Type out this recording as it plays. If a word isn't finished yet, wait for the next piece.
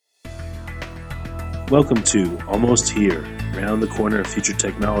Welcome to Almost Here, Round the Corner Future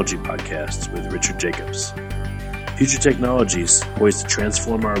Technology podcasts with Richard Jacobs. Future technologies poised to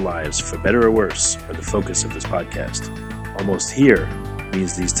transform our lives for better or worse are the focus of this podcast. Almost here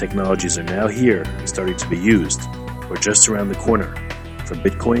means these technologies are now here and starting to be used, or just around the corner, from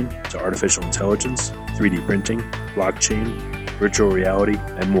Bitcoin to artificial intelligence, 3D printing, blockchain, virtual reality,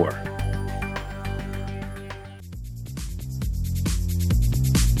 and more.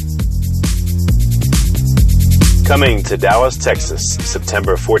 Coming to Dallas, Texas,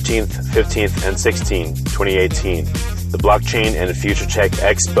 September 14th, 15th, and 16th, 2018, the Blockchain and Future Tech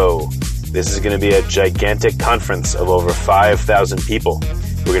Expo. This is going to be a gigantic conference of over 5,000 people.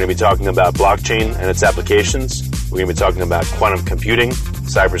 We're going to be talking about blockchain and its applications. We're going to be talking about quantum computing,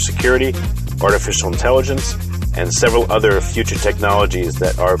 cybersecurity, artificial intelligence, and several other future technologies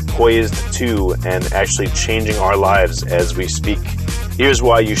that are poised to and actually changing our lives as we speak. Here's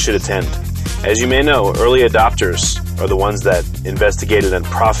why you should attend. As you may know, early adopters are the ones that investigated and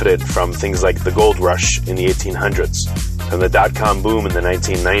profited from things like the gold rush in the 1800s, from the dot-com boom in the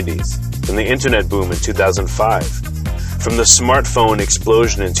 1990s, from the internet boom in 2005, from the smartphone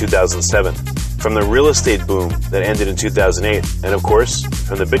explosion in 2007, from the real estate boom that ended in 2008, and of course,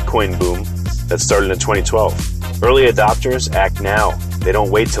 from the Bitcoin boom that started in 2012. Early adopters act now. They don't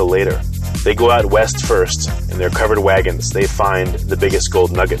wait till later. They go out west first. In their covered wagons, they find the biggest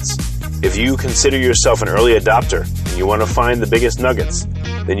gold nuggets. If you consider yourself an early adopter and you want to find the biggest nuggets,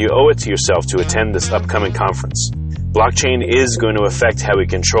 then you owe it to yourself to attend this upcoming conference. Blockchain is going to affect how we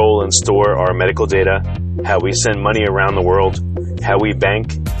control and store our medical data, how we send money around the world, how we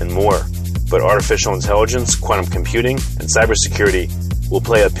bank, and more. But artificial intelligence, quantum computing, and cybersecurity will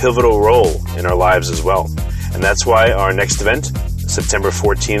play a pivotal role in our lives as well. And that's why our next event, September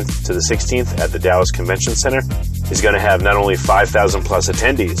 14th to the 16th at the Dallas Convention Center, is going to have not only 5,000 plus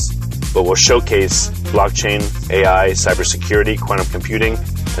attendees, but will showcase blockchain, AI, cybersecurity, quantum computing,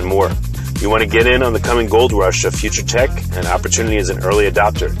 and more. You want to get in on the coming gold rush of future tech and opportunity as an early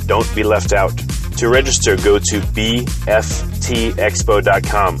adopter. Don't be left out. To register, go to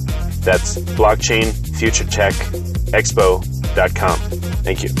bftexpo.com. That's blockchainfuturetechexpo.com.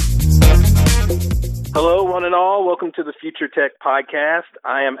 Thank you. Hello, one and all. Welcome to the Future Tech Podcast.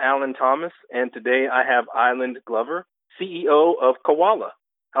 I am Alan Thomas, and today I have Island Glover, CEO of Koala.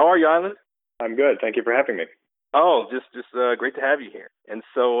 How are you, Island? I'm good. Thank you for having me. Oh, just great to have you here. And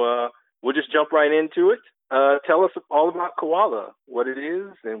so we'll just jump right into it. Tell us all about Koala, what it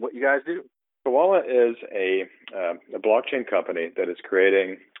is, and what you guys do. Koala is a blockchain company that is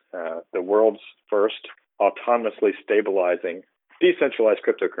creating the world's first autonomously stabilizing decentralized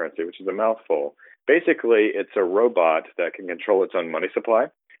cryptocurrency, which is a mouthful. Basically, it's a robot that can control its own money supply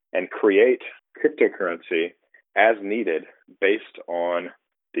and create cryptocurrency as needed based on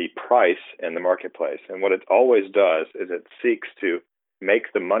the price in the marketplace. And what it always does is it seeks to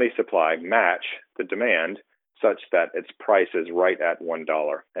make the money supply match the demand such that its price is right at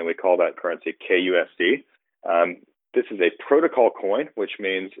 $1. And we call that currency KUSD. This is a protocol coin, which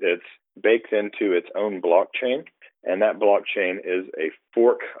means it's baked into its own blockchain. And that blockchain is a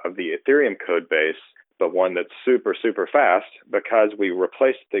fork of the Ethereum code base, but one that's super, super fast because we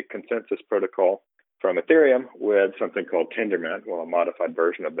replaced the consensus protocol from Ethereum with something called Tendermint, well, a modified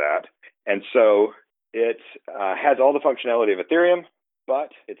version of that. And so it has all the functionality of Ethereum,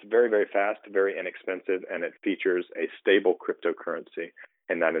 but it's very, very fast, very inexpensive, and it features a stable cryptocurrency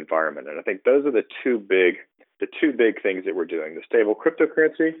in that environment. And I think those are the two big things that we're doing, the stable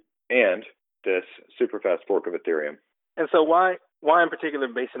cryptocurrency and this super fast fork of Ethereum. And so why in particular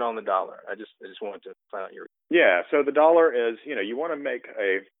based it on the dollar? I just wanted to find out your... Yeah, so the dollar is, you want to make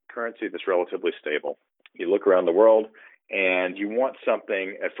a currency that's relatively stable. You look around the world and you want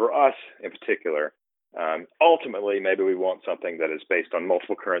something, for us in particular, ultimately maybe we want something that is based on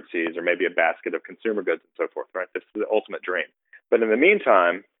multiple currencies or maybe a basket of consumer goods and so forth, right? This is the ultimate dream. But in the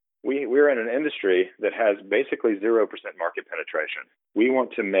meantime, we're in an industry that has basically 0% market penetration. We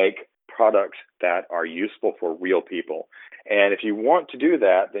want to make products that are useful for real people. And if you want to do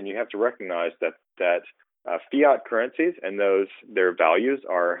that, then you have to recognize that fiat currencies and their values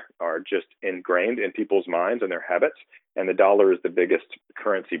are just ingrained in people's minds and their habits. And the dollar is the biggest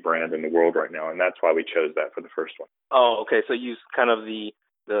currency brand in the world right now, and that's why we chose that for the first one. Oh, okay. So use kind of the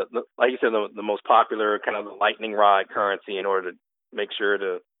like you said, the most popular kind of the lightning rod currency in order to make sure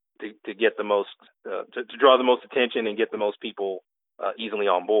to get the most to draw the most attention and get the most people easily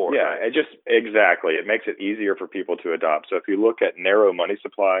on board. Yeah, right? Exactly. It makes it easier for people to adopt. So if you look at narrow money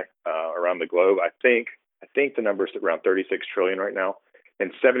supply around the globe, I think the number is around 36 trillion right now,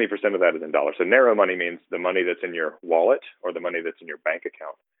 and 70% of that is in dollars. So narrow money means the money that's in your wallet or the money that's in your bank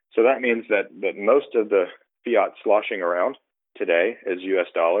account. So that means that most of the fiat sloshing around today is U.S.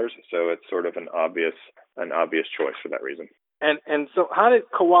 dollars. So it's sort of an obvious choice for that reason. And so how did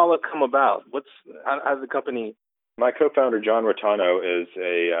Koala come about? How's the company? My co-founder, John Rotano, is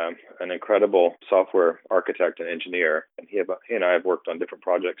an incredible software architect and engineer, and he and I have worked on different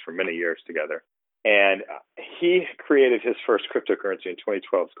projects for many years together. And he created his first cryptocurrency in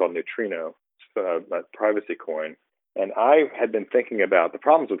 2012. It's called Neutrino, a privacy coin. And I had been thinking about the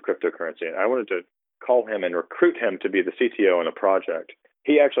problems with cryptocurrency, and I wanted to call him and recruit him to be the CTO on a project.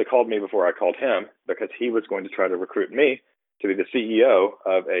 He actually called me before I called him because he was going to try to recruit me to be the CEO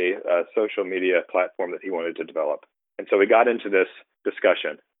of a social media platform that he wanted to develop. And so we got into this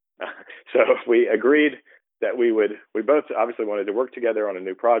discussion. So we agreed that we both obviously wanted to work together on a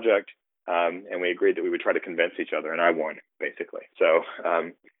new project, and we agreed that we would try to convince each other, and I won, basically. So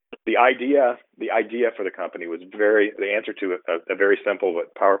the idea for the company was the answer to a very simple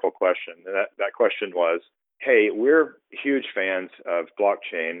but powerful question. And that question was, hey, we're huge fans of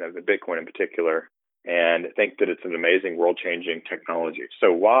blockchain, of the Bitcoin in particular, and think that it's an amazing world-changing technology.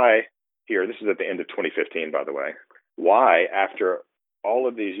 So why here, this is at the end of 2015, by the way, why, after all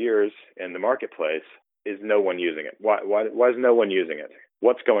of these years in the marketplace, is no one using it? Why is no one using it?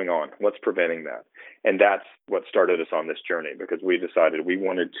 What's going on? What's preventing that? And that's what started us on this journey, because we decided we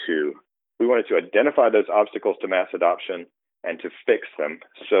wanted to identify those obstacles to mass adoption and to fix them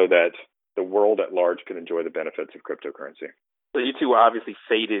so that the world at large could enjoy the benefits of cryptocurrency. So you two were obviously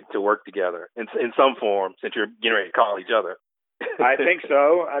fated to work together in some form, since you're getting ready to call each other. I think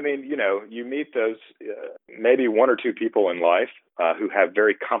so. I mean, you meet those maybe one or two people in life who have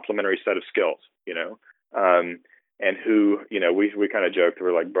very complementary set of skills, and who, we kind of joked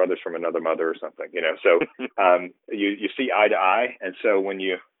we're like brothers from another mother or something, So you see eye to eye, and so when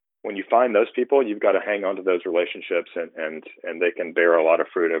you find those people, you've got to hang on to those relationships, and they can bear a lot of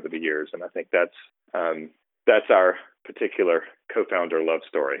fruit over the years. And I think that's our particular co-founder love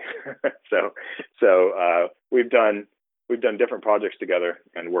story. So we've done different projects together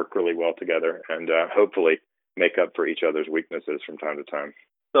and work really well together, and hopefully make up for each other's weaknesses from time to time.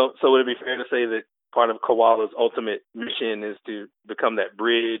 So would it be fair to say that part of Koala's ultimate mission is to become that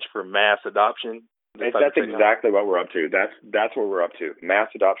bridge for mass adoption? That's exactly what we're up to. That's what we're up to, mass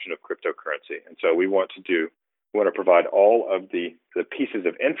adoption of cryptocurrency. And so we want to provide all of the pieces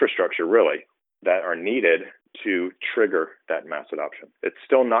of infrastructure, really, that are needed to trigger that mass adoption. It's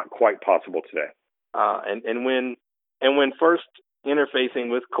still not quite possible today. And when first interfacing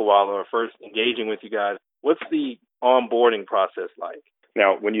with Koala or first engaging with you guys, what's the onboarding process like?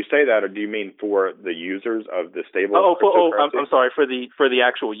 Now, when you say that, or do you mean for the users of the stable? I'm sorry, for the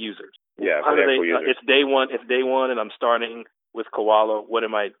actual users. Yeah, for the actual users. It's day one, and I'm starting with Koala. What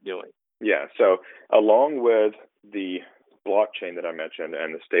am I doing? Yeah, so along with the blockchain that I mentioned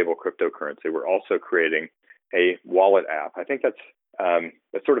and the stable cryptocurrency, we're also creating a wallet app. I think that's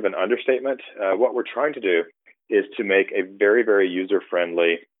sort of an understatement. What we're trying to do is to make a very, very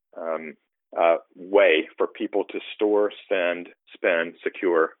user-friendly way for people to store, send, spend,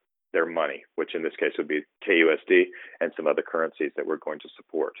 secure their money, which in this case would be KUSD and some other currencies that we're going to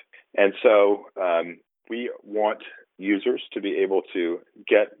support. And so we want users to be able to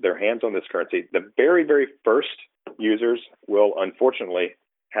get their hands on this currency. The very, very first users will unfortunately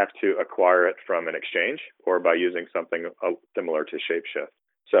have to acquire it from an exchange or by using something similar to Shapeshift.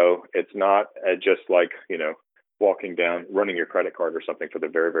 So it's not just like, walking down, running your credit card or something for the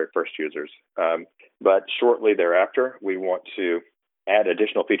very, very first users. But shortly thereafter, we want to add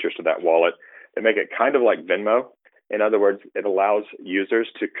additional features to that wallet that make it kind of like Venmo. In other words, it allows users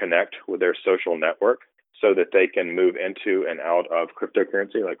to connect with their social network so that they can move into and out of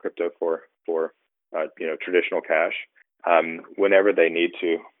cryptocurrency, like crypto for traditional cash, whenever they need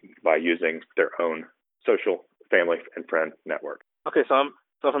to by using their own social family and friend network. Okay, so I'm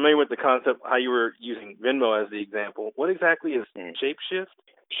familiar with the concept, how you were using Venmo as the example. What exactly is Shapeshift?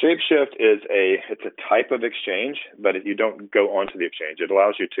 Shapeshift it's a type of exchange, but you don't go onto the exchange. It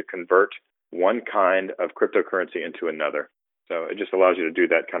allows you to convert one kind of cryptocurrency into another. So it just allows you to do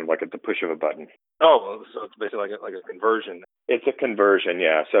that kind of like at the push of a button. Oh, so it's basically like a conversion. It's a conversion,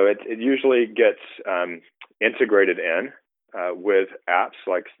 yeah. So it usually gets integrated in with apps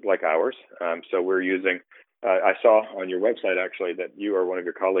like ours. So we're using. I saw on your website, actually, that you or one of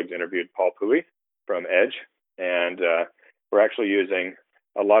your colleagues interviewed Paul Pui from Edge, and we're actually using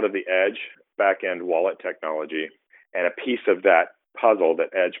a lot of the Edge back-end wallet technology, and a piece of that puzzle that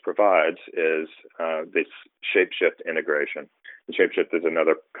Edge provides is this Shapeshift integration. And Shapeshift is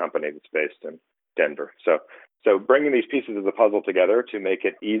another company that's based in Denver. So bringing these pieces of the puzzle together to make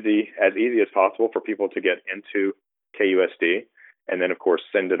it easy as possible for people to get into KUSD and then of course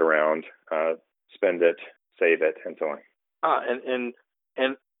send it around, spend it, save it, and so on.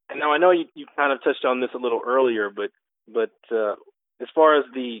 And now I know you kind of touched on this a little earlier, but as far as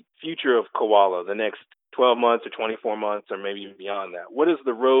the future of Koala, the next 12 months or 24 months or maybe even beyond that, what does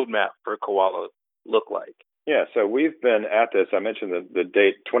the roadmap for Koala look like? Yeah, so we've been at this. I mentioned the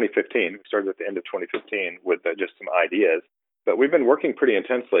date 2015. We started at the end of 2015 with just some ideas, but we've been working pretty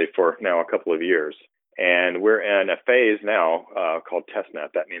intensely for now a couple of years. And we're in a phase now called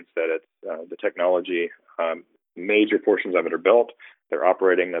testnet. That means that it's the technology, major portions of it are built. They're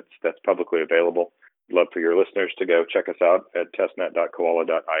operating. That's publicly available. I'd love for your listeners to go check us out at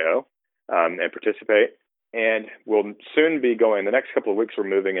testnet.koala.io and participate. And we'll soon be going, the next couple of weeks, we're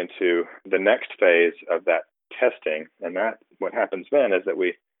moving into the next phase of that testing. And that, what happens then is that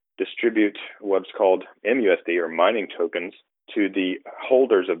we distribute what's called MUSD or mining tokens to the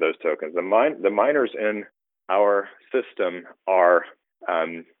holders of those tokens. The miners in our system are,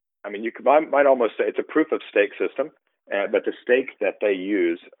 you might almost say it's a proof of stake system, but the stake that they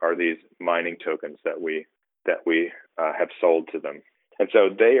use are these mining tokens that we have sold to them. And so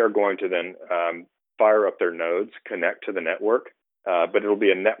they are going to then fire up their nodes, connect to the network, but it'll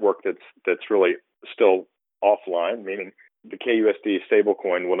be a network that's really still offline, meaning the KUSD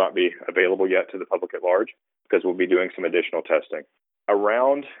stablecoin will not be available yet to the public at large because we'll be doing some additional testing.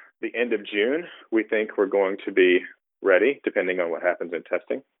 Around the end of June, we think we're going to be ready, depending on what happens in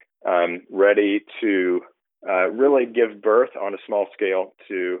testing, ready to really give birth on a small scale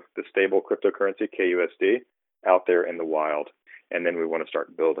to the stable cryptocurrency KUSD out there in the wild. And then we want to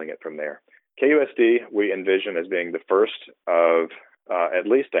start building it from there. KUSD, we envision as being the first of at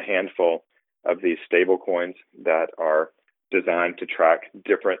least a handful of these stable coins that are designed to track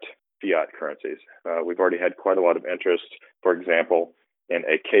different fiat currencies. We've already had quite a lot of interest, for example, in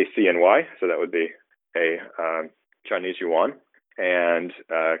a KCNY, so that would be a Chinese yuan, and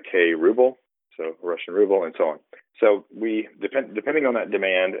K ruble, so Russian ruble, and so on. So we depending on that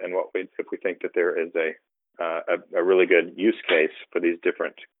demand and if we think that there is a really good use case for these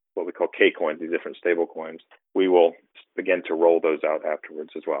different, what we call K coins, these different stable coins, we will begin to roll those out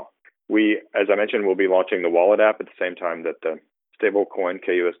afterwards as well. We, as I mentioned, will be launching the wallet app at the same time that the stable coin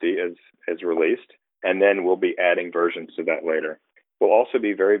KUSD is released, and then we'll be adding versions to that later. We'll also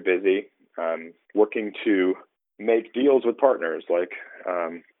be very busy working to make deals with partners, like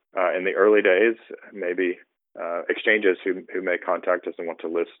in the early days, maybe exchanges who may contact us and want to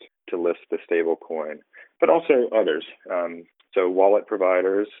list the stable coin, but also others. So wallet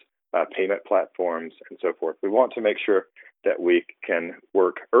providers, payment platforms, and so forth. We want to make sure that we can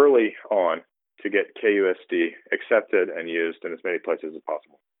work early on to get KUSD accepted and used in as many places as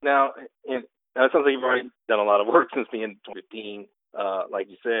possible. Now, it sounds like you've already done a lot of work since being 2015, like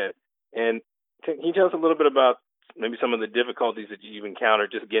you said. And can you tell us a little bit about maybe some of the difficulties that you've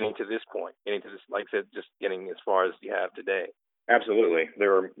encountered just getting to this point, like I said, just getting as far as you have today? Absolutely.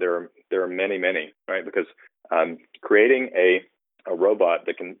 There are many, right? Because creating a robot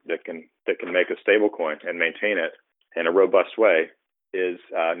that can make a stable coin and maintain it in a robust way is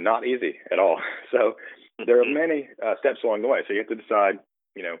not easy at all. So there are many steps along the way. So you have to decide,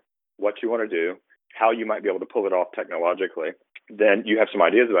 what you want to do, how you might be able to pull it off technologically. Then you have some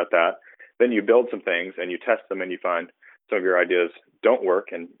ideas about that. Then you build some things and you test them and you find some of your ideas don't work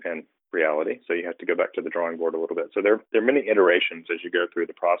in reality. So you have to go back to the drawing board a little bit. So there are many iterations as you go through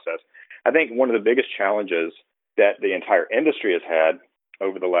the process. I think one of the biggest challenges that the entire industry has had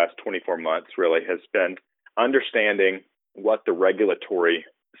over the last 24 months really has been understanding what the regulatory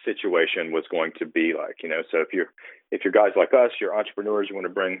situation was going to be like. So if you're guys like us, you're entrepreneurs, you want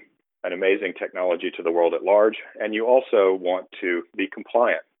to bring an amazing technology to the world at large, and you also want to be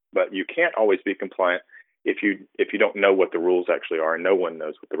compliant. But you can't always be compliant if you don't know what the rules actually are, and no one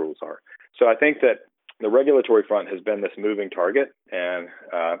knows what the rules are. So I think that the regulatory front has been this moving target, and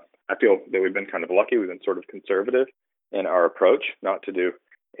I feel that we've been kind of lucky. We've been sort of conservative in our approach, not to do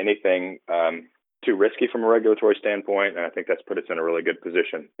anything too risky from a regulatory standpoint, and I think that's put us in a really good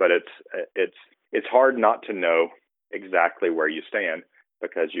position. But it's hard not to know exactly where you stand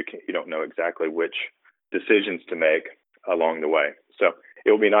because you don't know exactly which decisions to make along the way. So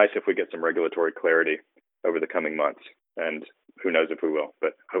it will be nice if we get some regulatory clarity over the coming months, and who knows if we will,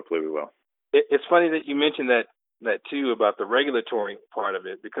 but hopefully we will. It's funny that you mentioned that too about the regulatory part of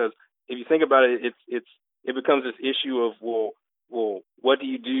it, because if you think about it, it becomes this issue of well, what do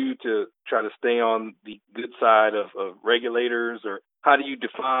you do to try to stay on the good side of regulators, or how do you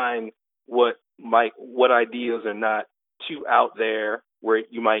define what ideas are not too out there where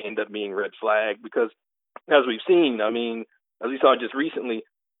you might end up being red flag? Because as we've seen, as we saw just recently,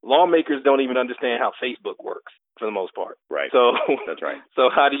 lawmakers don't even understand how Facebook works. for the most part. Right. So that's right. So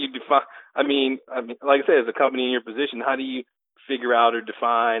how do you define? I mean, like I said, as a company in your position, how do you figure out or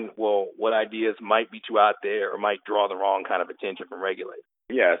define, well, what ideas might be too out there or might draw the wrong kind of attention from regulators?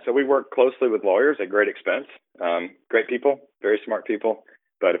 Yeah, so we work closely with lawyers at great expense. Great people, very smart people,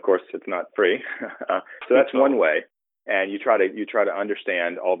 but of course it's not free. So that's one way, and you try to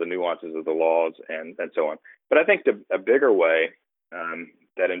understand all the nuances of the laws and so on. But I think a bigger way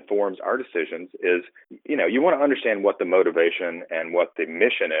that informs our decisions is, you want to understand what the motivation and what the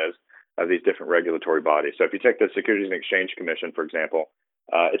mission is of these different regulatory bodies. So if you take the Securities and Exchange Commission, for example,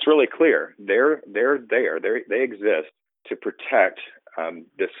 it's really clear they're there. They exist to protect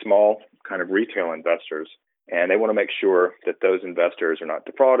the small kind of retail investors, and they want to make sure that those investors are not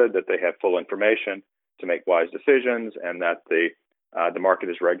defrauded, that they have full information to make wise decisions, and that the market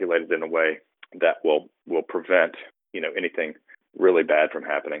is regulated in a way that will prevent anything really bad from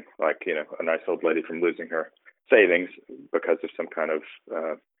happening, like a nice old lady from losing her savings because of some kind of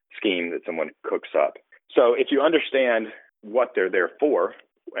scheme that someone cooks up. So if you understand what they're there for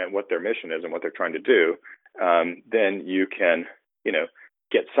and what their mission is and what they're trying to do, then you can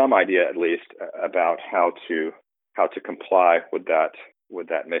get some idea at least about how to comply with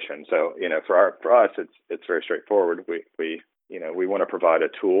that mission. So for us it's very straightforward. We want to provide a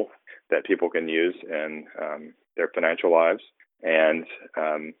tool that people can use in their financial lives, and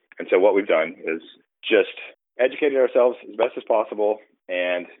so what we've done is just educated ourselves as best as possible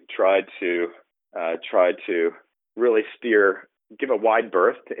and tried to really give a wide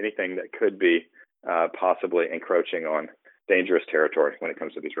berth to anything that could be possibly encroaching on dangerous territory when it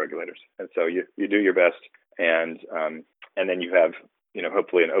comes to these regulators. And so you do your best, and then you have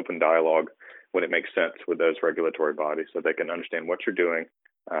hopefully an open dialogue when it makes sense with those regulatory bodies, so they can understand what you're doing,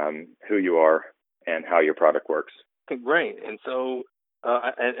 who you are, and how your product works. Great. And so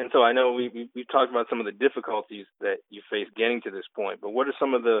so I know we've talked about some of the difficulties that you face getting to this point, but what are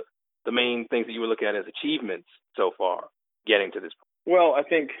some of the main things that you would look at as achievements so far getting to this point? Well, I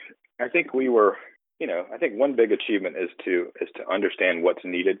think we were, I think one big achievement is to understand what's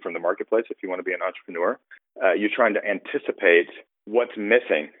needed from the marketplace. If you want to be an entrepreneur, you're trying to anticipate what's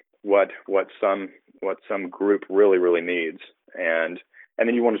missing, what some group really needs, and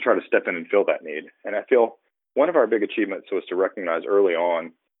then you want to try to step in and fill that need. And I feel one of our big achievements was to recognize early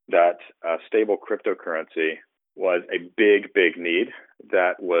on that stable cryptocurrency was a big need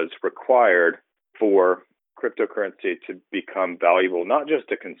that was required for cryptocurrency to become valuable, not just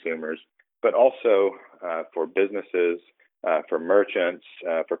to consumers, but also for businesses, for merchants,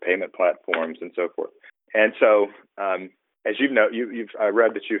 for payment platforms, and so forth. And so, as I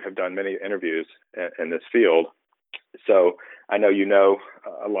read that you have done many interviews in this field. So I know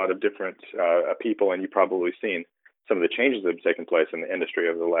a lot of different people, and you've probably seen some of the changes that have taken place in the industry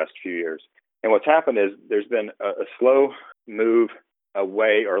over the last few years. And what's happened is there's been a slow move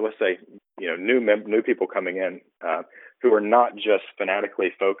away, or let's say, new people coming in who are not just fanatically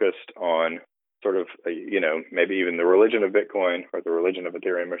focused on sort of, maybe even the religion of Bitcoin or the religion of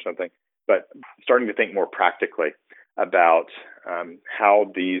Ethereum or something, but starting to think more practically about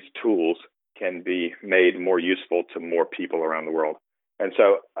how these tools can be made more useful to more people around the world. And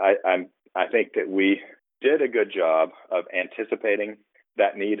so I think that we did a good job of anticipating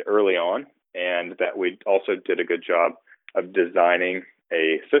that need early on, and that we also did a good job of designing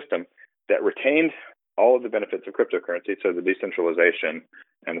a system that retained all of the benefits of cryptocurrency, so the decentralization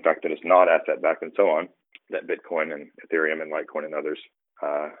and the fact that it's not asset-backed and so on, that Bitcoin and Ethereum and Litecoin and others,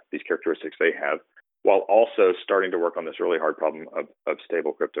 these characteristics they have, while also starting to work on this really hard problem of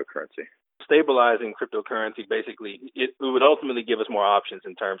stable cryptocurrency. Stabilizing cryptocurrency, basically, it would ultimately give us more options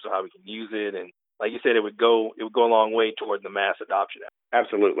in terms of how we can use it, and like you said, it would go a long way toward the mass adoption.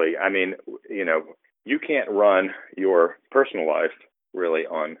 Absolutely. I mean, you can't run your personal life really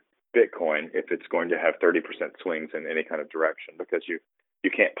on Bitcoin if it's going to have 30% swings in any kind of direction, because you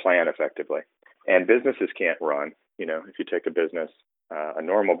can't plan effectively. And businesses can't run. If you take a business, a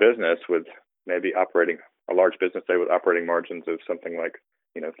normal business with maybe a large business, say with operating margins of something like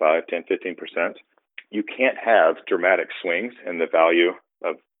 5, 10, 15%, you can't have dramatic swings in the value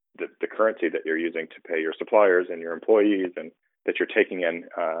of the currency that you're using to pay your suppliers and your employees and that you're taking in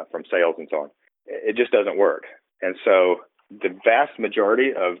from sales and so on. It just doesn't work. And so the vast majority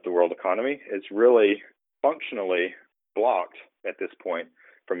of the world economy is really functionally blocked at this point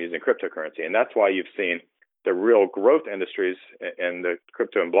from using cryptocurrency. And that's why you've seen the real growth industries in the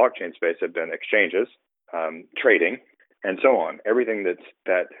crypto and blockchain space have been exchanges, trading, and so on. Everything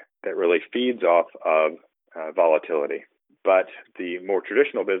that really feeds off of volatility. But the more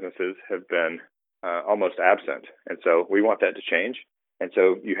traditional businesses have been almost absent. And so we want that to change. And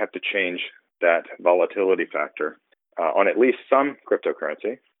so you have to change that volatility factor on at least some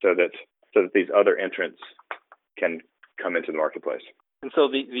cryptocurrency, so that these other entrants can come into the marketplace. And so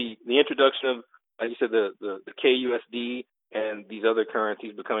the introduction of, like you said, the KUSD and these other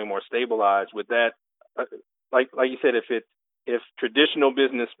currencies becoming more stabilized, with that, like you said, if traditional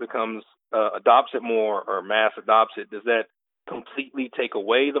business adopts it more, or mass adopts it, does that completely take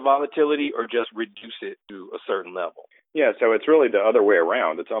away the volatility or just reduce it to a certain level? Yeah, so it's really the other way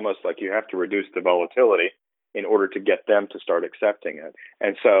around. It's almost like you have to reduce the volatility in order to get them to start accepting it.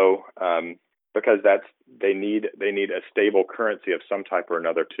 And so because they need a stable currency of some type or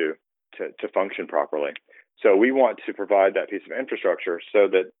another to function properly. So we want to provide that piece of infrastructure so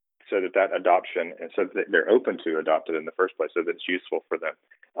that adoption, and so that they're open to adopt it in the first place, so that it's useful for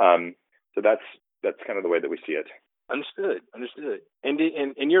them. So that's kind of the way that we see it. Understood. And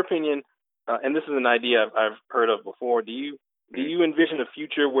in your opinion, and this is an idea I've heard of before, do you envision a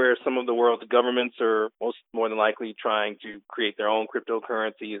future where some of the world's governments are more than likely trying to create their own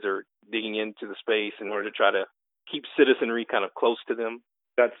cryptocurrencies, or digging into the space in order to try to keep citizenry kind of close to them?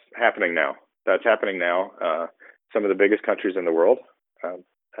 That's happening now. Some of the biggest countries in the world have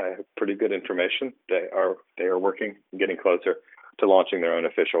pretty good information. They are working, getting closer to launching their own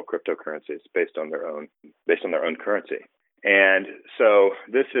official cryptocurrencies based on their own currency. And so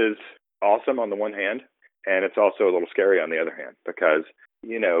this is awesome on the one hand, and it's also a little scary on the other hand, because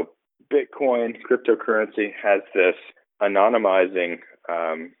Bitcoin cryptocurrency has this anonymizing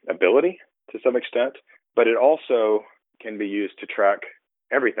ability to some extent, but it also can be used to track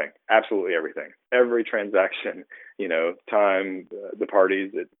everything, absolutely everything, every transaction, time, the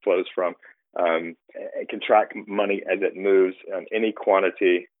parties it flows from. It can track money as it moves on any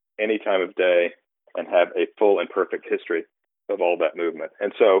quantity, any time of day, and have a full and perfect history of all that movement.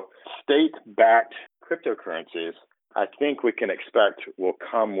 And so state-backed cryptocurrencies, I think we can expect, will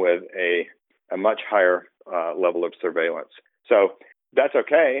come with a much higher level of surveillance. So that's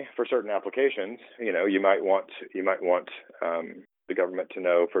okay for certain applications. You might want the government to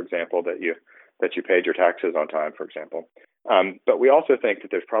know, for example, that you paid your taxes on time, for example. But we also think that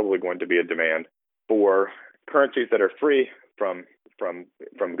there's probably going to be a demand for currencies that are free from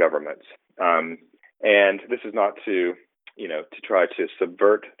governments. And this is not to try to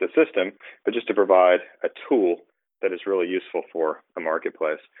subvert the system, but just to provide a tool that is really useful for a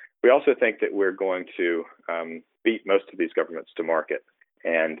marketplace. We also think that we're going to beat most of these governments to market,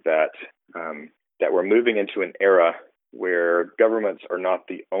 and that we're moving into an era where governments are not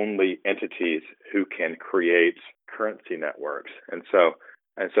the only entities who can create currency networks. And so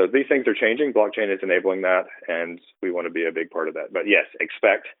these things are changing. Blockchain is enabling that, and we want to be a big part of that. But yes,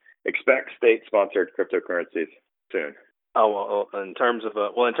 expect state-sponsored cryptocurrencies soon. Oh, well, in terms of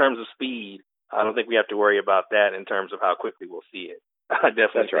speed, I don't think we have to worry about that in terms of how quickly we'll see it. I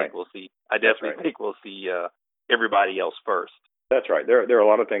definitely think we'll see everybody else first. That's right. There are a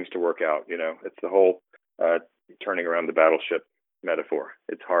lot of things to work out. It's the whole turning around the battleship metaphor.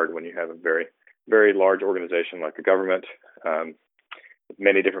 It's hard when you have a very, very large organization like a government, with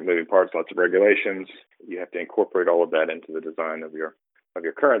many different moving parts, lots of regulations. You have to incorporate all of that into the design of your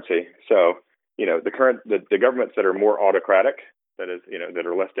currency. So, the governments that are more autocratic, that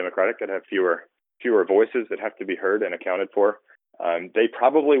are less democratic, that have fewer voices that have to be heard and accounted for, they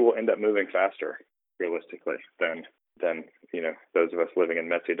probably will end up moving faster, realistically, than those of us living in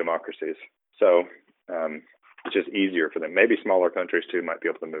messy democracies. So it's just easier for them. Maybe smaller countries too might be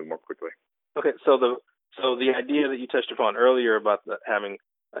able to move more quickly. Okay, so the idea that you touched upon earlier about having,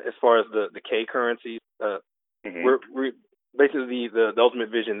 as far as the K currencies, we're basically the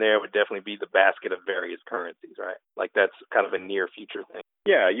ultimate vision there would definitely be the basket of various currencies, right? Like that's kind of a near future thing.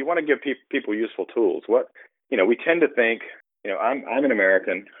 Yeah, you want to give people useful tools. We tend to think, I'm an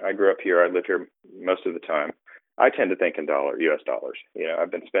American. I grew up here. I live here most of the time. I tend to think in U.S. dollars. I've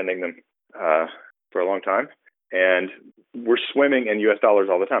been spending them for a long time, and we're swimming in U.S. dollars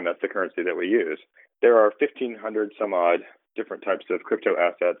all the time. That's the currency that we use. There are 1,500 some odd different types of crypto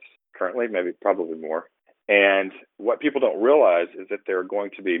assets currently, probably more. And what people don't realize is that there are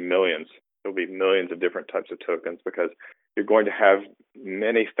going to be millions. There'll be millions of different types of tokens, because you're going to have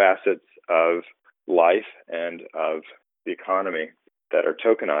many facets of life and of the economy that are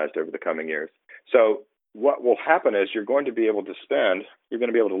tokenized over the coming years. So what will happen is you're going to be able to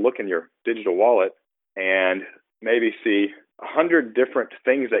look in your digital wallet and maybe see 100 different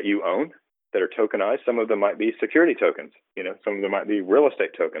things that you own that are tokenized. Some of them might be security tokens. Some of them might be real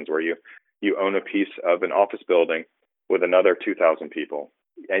estate tokens, where you own a piece of an office building with another 2,000 people.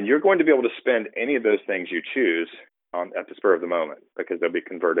 And you're going to be able to spend any of those things you choose at the spur of the moment, because they'll be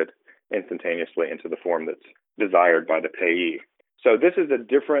converted instantaneously into the form that's desired by the payee. So this is a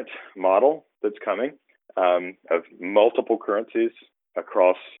different model that's coming of multiple currencies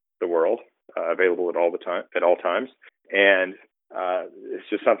across the world, available at all times, and it's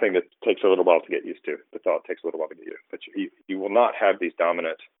just something that takes a little while to get used to. The thought takes a little while to get used to. But you will not have these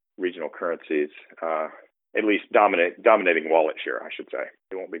dominant regional currencies, at least dominating wallet share, I should say.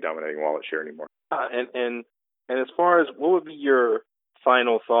 It won't be dominating wallet share anymore. And as far as what would be your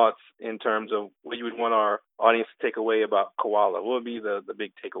final thoughts in terms of what you would want our audience to take away about Koala? What would be the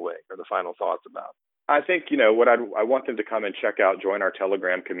big takeaway or the final thoughts about? I think, what I want them to come and check out, join our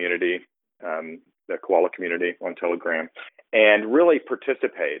Telegram community, the Koala community on Telegram, and really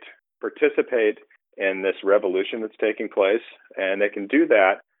participate in this revolution that's taking place. And they can do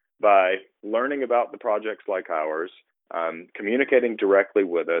that by learning about the projects like ours, communicating directly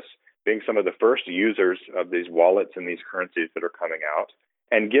with us, being some of the first users of these wallets and these currencies that are coming out,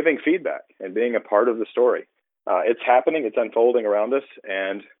 and giving feedback and being a part of the story. It's happening, it's unfolding around us,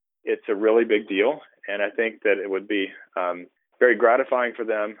 and it's a really big deal. And I think that it would be very gratifying for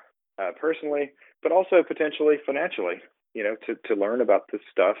them personally, but also potentially financially, to learn about this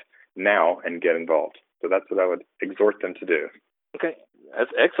stuff now and get involved. So that's what I would exhort them to do. Okay,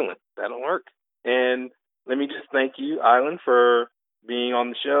 that's excellent. That'll work. And let me just thank you, Ilan, for being on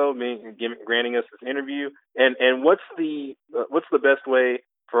the show, granting us this interview. And what's the best way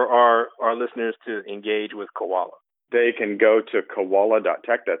for our listeners to engage with Koala? They can go to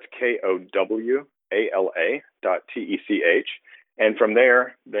koala.tech. That's KOWALA.TECH. And from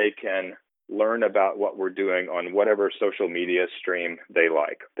there, they can learn about what we're doing on whatever social media stream they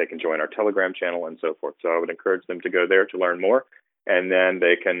like. They can join our Telegram channel and so forth. So I would encourage them to go there to learn more, and then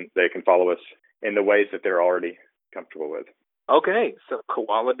they can follow us in the ways that they're already comfortable with. Okay, so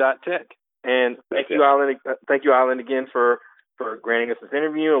koala.tech. And thank you, Ilan, again for granting us this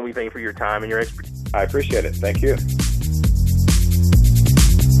interview, and we thank you for your time and your expertise. I appreciate it. Thank you.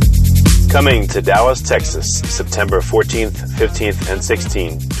 Coming to Dallas, Texas, September 14th, 15th, and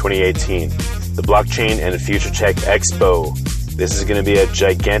 16th, 2018, the Blockchain and Future Tech Expo. This is going to be a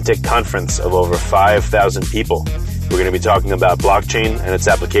gigantic conference of over 5,000 people. We're going to be talking about blockchain and its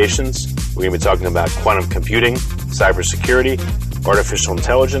applications. We're going to be talking about quantum computing, cybersecurity, artificial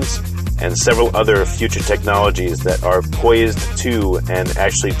intelligence, and several other future technologies that are poised to and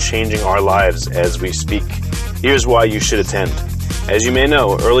actually changing our lives as we speak. Here's why you should attend. As you may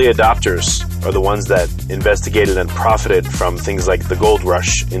know, early adopters are the ones that investigated and profited from things like the gold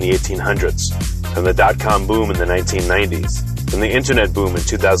rush in the 1800s, from the dot-com boom in the 1990s, from the internet boom in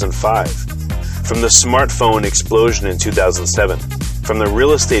 2005, from the smartphone explosion in 2007, from the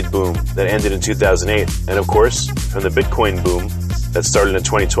real estate boom that ended in 2008, and of course, from the Bitcoin boom that started in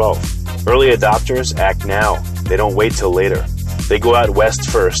 2012. Early adopters act now. They don't wait till later. They go out west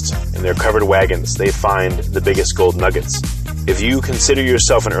first. In their covered wagons, they find the biggest gold nuggets. If you consider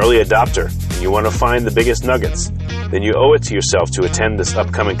yourself an early adopter and you want to find the biggest nuggets, then you owe it to yourself to attend this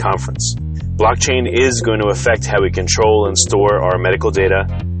upcoming conference. Blockchain is going to affect how we control and store our medical data,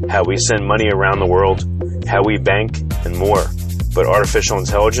 how we send money around the world, how we bank, and more. But artificial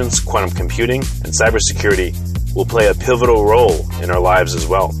intelligence, quantum computing, and cybersecurity will play a pivotal role in our lives as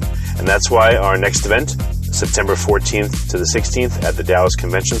well. And that's why our next event, September 14th to the 16th at the Dallas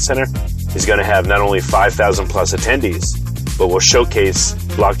Convention Center, is going to have not only 5,000 plus attendees, but will showcase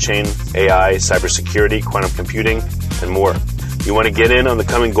blockchain, AI, cybersecurity, quantum computing, and more. You want to get in on the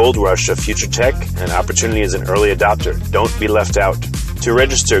coming gold rush of future tech and opportunity as an early adopter. Don't be left out. To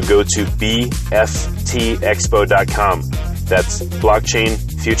register, go to bftexpo.com. That's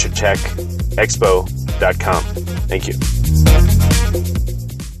blockchainfuturetechexpo.com. Thank you.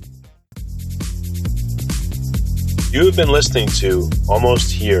 You have been listening to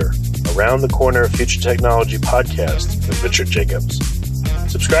Almost Here, Around the Corner Future Technology podcast with Richard Jacobs.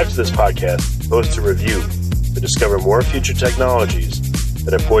 Subscribe to this podcast, post a review to discover more future technologies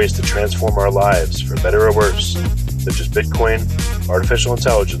that are poised to transform our lives for better or worse, such as Bitcoin, artificial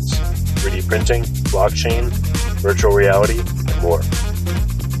intelligence, 3D printing, blockchain, virtual reality, and more.